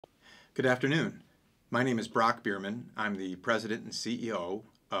Good afternoon. My name is Bierman. I'm the president and CEO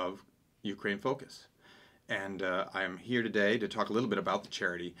of Ukraine Focus. And I'm here today to talk a little bit about the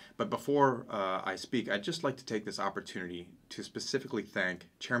charity. But before I speak, I'd just like to take this opportunity to specifically thank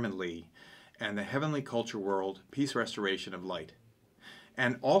Chairman Lee and the Heavenly Culture World Peace Restoration of Light,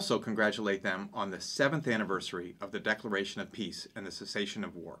 and also congratulate them on the 7th anniversary of the Declaration of Peace and the cessation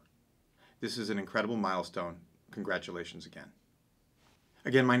of war. This is an incredible milestone. Congratulations again.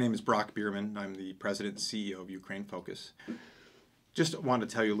 Again, my name is Bierman. I'm the president and CEO of Ukraine Focus. Just want to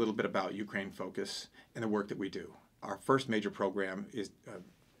tell you a little bit about Ukraine Focus and the work that we do. Our first major program is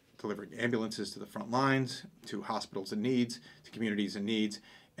delivering ambulances to the front lines, to hospitals in needs, to communities in needs,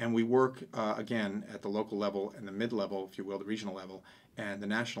 and we work, again, at the local level and the mid-level, if you will, the regional level, and the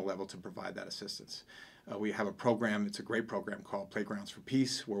national level to provide that assistance. We have a program, it's a great program called Playgrounds for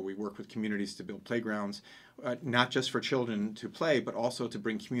Peace, where we work with communities to build playgrounds, not just for children to play, but also to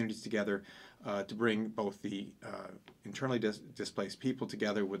bring communities together, to bring both the internally displaced people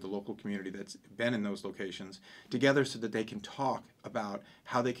together with the local community that's been in those locations together so that they can talk about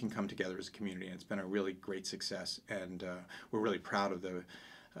how they can come together as a community. And it's been a really great success, and we're really proud of the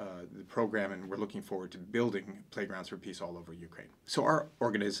program, and we're looking forward to building playgrounds for peace all over Ukraine. So our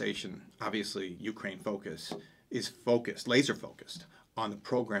organization, obviously Ukraine Focus, is focused, laser focused on the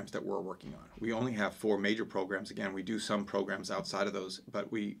programs that we're working on. We only have 4 major programs. Again, we do some programs outside of those,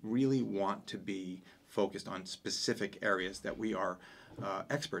 but we really want to be focused on specific areas that we are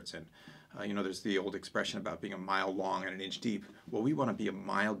experts in. You know, there's the old expression about being a mile long and an inch deep. Well, we want to be a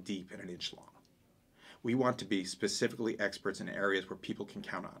mile deep and an inch long. We want to be specifically experts in areas where people can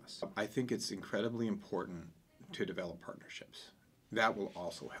count on us. I think it's incredibly important to develop partnerships. That will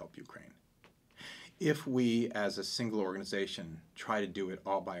also help Ukraine. If we, as a single organization, try to do it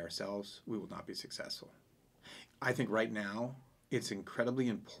all by ourselves, we will not be successful. I think right now, it's incredibly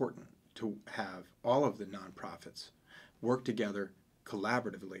important to have all of the nonprofits work together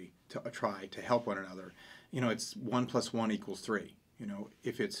collaboratively to try to help one another. You know, it's 1 + 1 = 3. You know,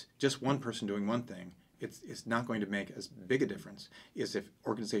 if it's just one person doing one thing, it's not going to make as big a difference as if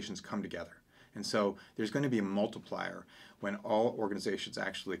organizations come together. And so there's going to be a multiplier when all organizations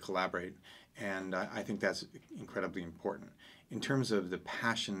actually collaborate, and I think that's incredibly important. In terms of the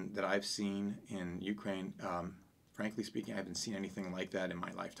passion that I've seen in Ukraine, frankly speaking, I haven't seen anything like that in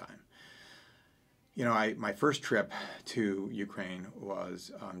my lifetime. You know, my first trip to Ukraine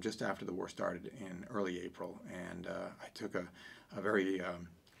was just after the war started in early April, and I took a very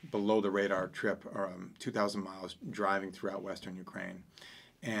below-the-radar trip, 2,000 miles driving throughout western Ukraine.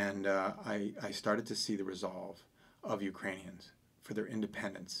 And I started to see the resolve of Ukrainians for their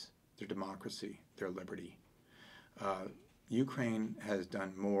independence, their democracy, their liberty. Ukraine has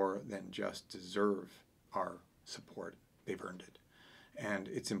done more than just deserve our support. They've earned it. And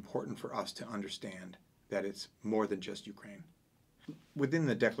it's important for us to understand that it's more than just Ukraine. Within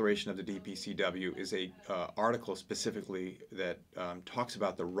the declaration of the DPCW is a article specifically that talks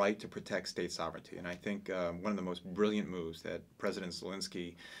about the right to protect state sovereignty. And I think one of the most brilliant moves that President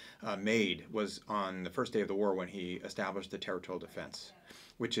Zelensky made was on the first day of the war when he established the territorial defense,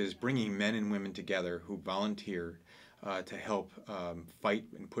 which is bringing men and women together who volunteered to help fight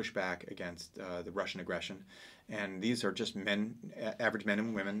and push back against the Russian aggression. And these are just men, average men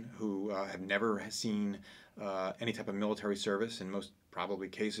and women who have never seen any type of military service. In most probably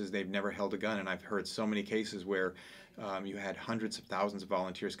cases, they've never held a gun. And I've heard so many cases where you had hundreds of thousands of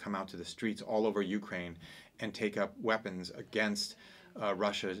volunteers come out to the streets all over Ukraine and take up weapons against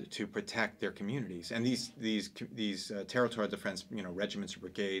Russia to protect their communities. And these territorial defense, regiments or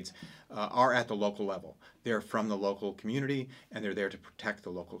brigades are at the local level. They're from the local community, and they're there to protect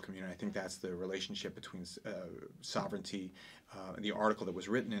the local community. I think that's the relationship between sovereignty, the article that was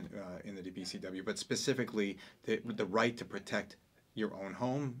written in the DPCW, but specifically the right to protect your own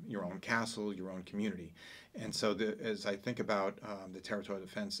home, your own castle, your own community. And so as I think about the territorial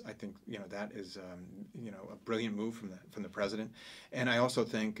defense, I think that is a brilliant move from the president. And I also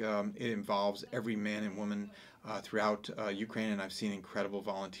think it involves every man and woman throughout Ukraine, and I've seen incredible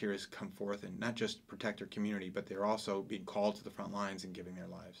volunteers come forth and not just protect their community, but they're also being called to the front lines and giving their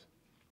lives.